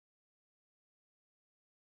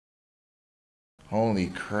Holy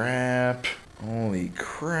crap. Holy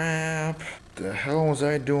crap. The hell was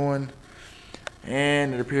I doing?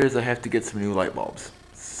 And it appears I have to get some new light bulbs.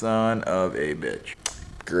 Son of a bitch.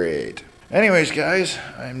 Great. Anyways, guys,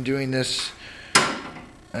 I'm doing this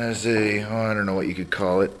as a, I don't know what you could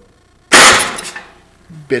call it,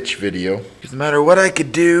 bitch video. Because no matter what I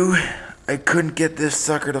could do, I couldn't get this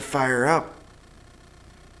sucker to fire up.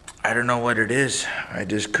 I don't know what it is. I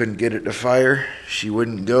just couldn't get it to fire. She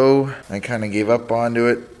wouldn't go. I kind of gave up onto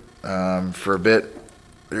it for a bit.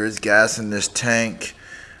 There is gas in this tank.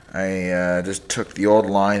 I just took the old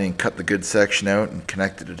line and cut the good section out and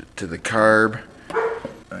connected it to the carb.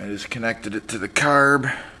 I just connected it to the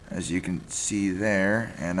carb, as you can see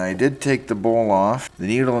there, and I did take the bowl off. The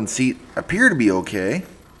needle and seat appear to be okay.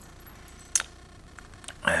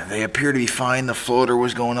 They appear to be fine. The floater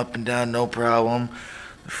was going up and down, no problem.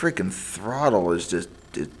 The freaking throttle is just,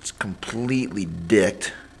 it's completely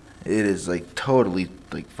dicked. It is like totally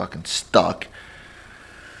like fucking stuck.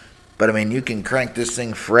 But I mean, you can crank this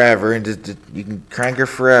thing forever, and just, you can crank her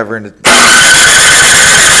forever, and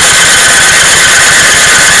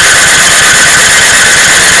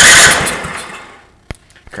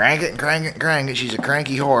crank it and crank it and crank it. She's a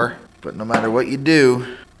cranky whore. But no matter what you do,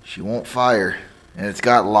 she won't fire. And it's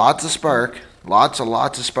got lots of spark. Lots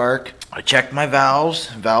of spark. I checked my valves.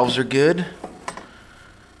 Valves are good.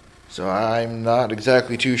 So I'm not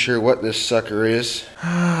exactly too sure what this sucker is.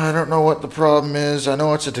 I don't know what the problem is. I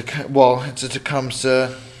know it's a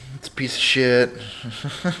Tecumseh. It's a piece of shit.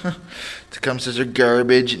 Tecumsehs are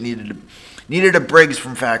garbage. It needed a Briggs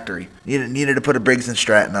from factory. Needed to put a Briggs and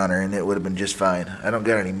Stratton on her, and it would have been just fine. I don't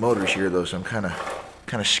got any motors here though, so I'm kind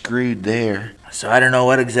of screwed there. So I don't know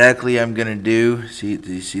what exactly I'm gonna do. See,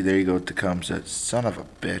 there you go, Tecumseh, son of a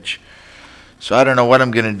bitch. So I don't know what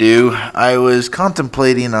I'm gonna do. I was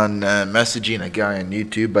contemplating on messaging a guy on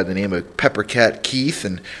YouTube by the name of Peppercatkeith,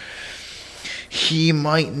 and he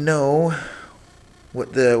might know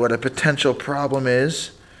what a potential problem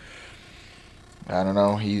is. I don't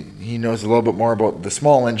know. He knows a little bit more about the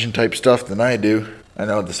small engine type stuff than I do. I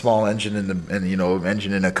know the small engine and you know,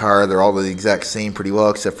 engine in a car, they're all the exact same pretty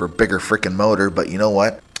well, except for a bigger freaking motor. But you know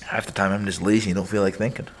what? Half the time I'm just lazy and don't feel like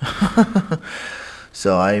thinking.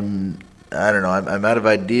 So I don't know. I'm out of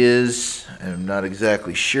ideas. I'm not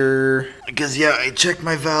exactly sure. Because yeah, I checked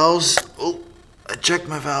my valves. Oh, I checked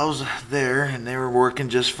my valves there, and they were working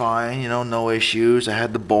just fine. You know, no issues. I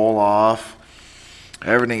had the bowl off.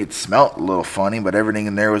 Everything, it smelled a little funny, but everything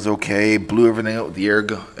in there was okay. Blew everything out with the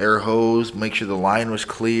air hose, make sure the line was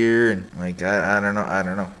clear, and like I don't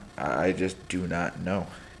know. I just do not know.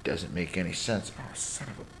 It doesn't make any sense. Oh, son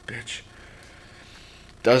of a bitch.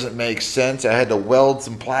 Doesn't make sense. I had to weld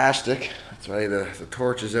some plastic. That's why the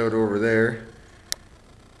torch is out over there.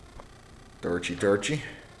 Torchy.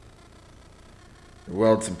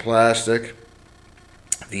 Weld some plastic.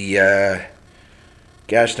 The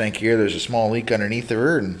gas tank here, there's a small leak underneath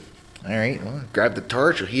her, and alright, well, grab the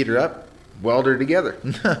torch or heat her up, weld her together.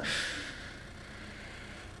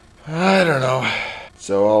 I don't know.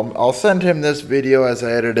 So I'll send him this video as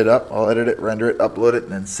I edit it up. I'll edit it, render it, upload it,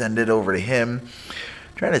 and then send it over to him.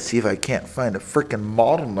 Trying to see if I can't find a freaking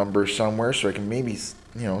model number somewhere so I can maybe,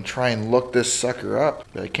 you know, try and look this sucker up.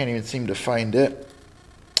 But I can't even seem to find it.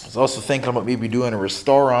 I was also thinking about maybe doing a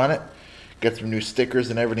restore on it. Get some new stickers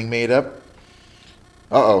and everything made up.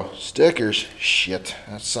 Uh-oh, stickers. Shit,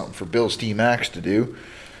 that's something for Bill's T-Max to do.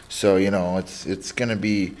 So, you know, it's going to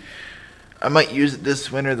be... I might use it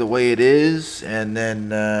this winter the way it is, and then,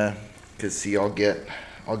 because, see, I'll get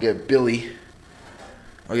Billy.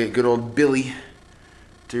 I'll get good old Billy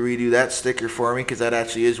to redo that sticker for me, because that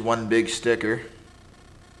actually is one big sticker.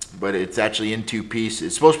 But it's actually in two pieces.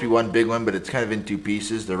 It's supposed to be one big one, but it's kind of in two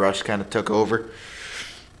pieces. The rush kind of took over.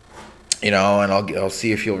 You know, and I'll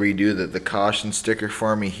see if he'll redo the caution sticker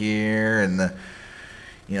for me here, and the,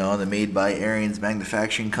 you know, the made by Areins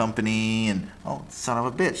Manufacturing Company, and oh, son of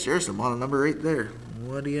a bitch, there's the model number right there.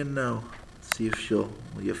 What do you know? Let's see if will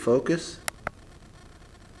you focus?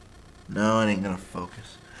 No, it ain't gonna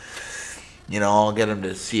focus. You know, I'll get him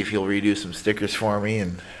to see if he'll redo some stickers for me,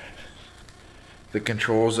 and the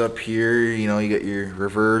controls up here. You know, you got your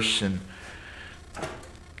reverse, and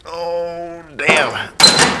oh damn.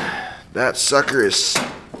 That sucker is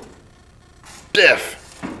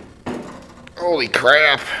stiff. Holy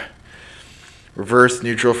crap. Reverse,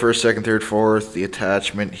 neutral, first, second, third, fourth. The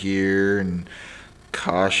attachment here and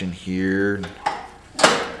caution here.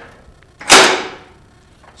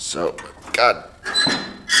 So, god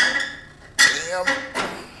damn.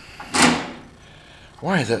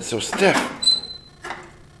 Why is that so stiff?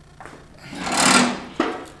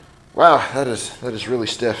 Wow, that is really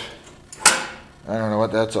stiff. I don't know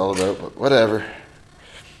what that's all about, but whatever.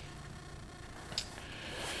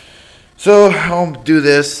 So I'll do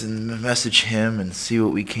this and message him and see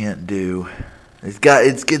what we can't do. It's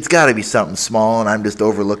got to be something small, and I'm just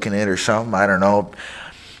overlooking it or something. I don't know.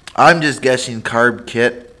 I'm just guessing carb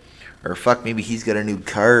kit, or fuck, maybe he's got a new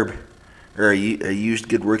carb, or a used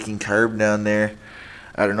good working carb down there.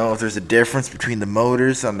 I don't know if there's a difference between the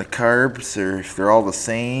motors on the carbs, or if they're all the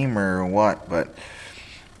same, or what. But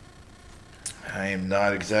I am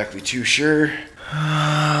not exactly too sure.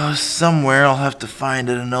 Somewhere I'll have to find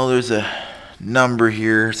it. I know there's a number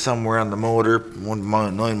here somewhere on the motor.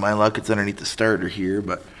 Knowing my luck, it's underneath the starter here,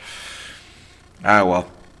 but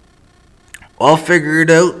well. I'll figure it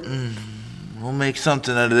out and we'll make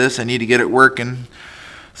something out of this. I need to get it working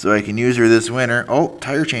so I can use her this winter. Oh,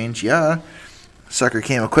 tire change, yeah. Sucker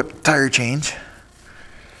came equipped with tire change.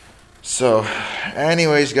 So,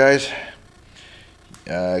 anyways, guys,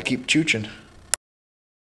 keep chooching.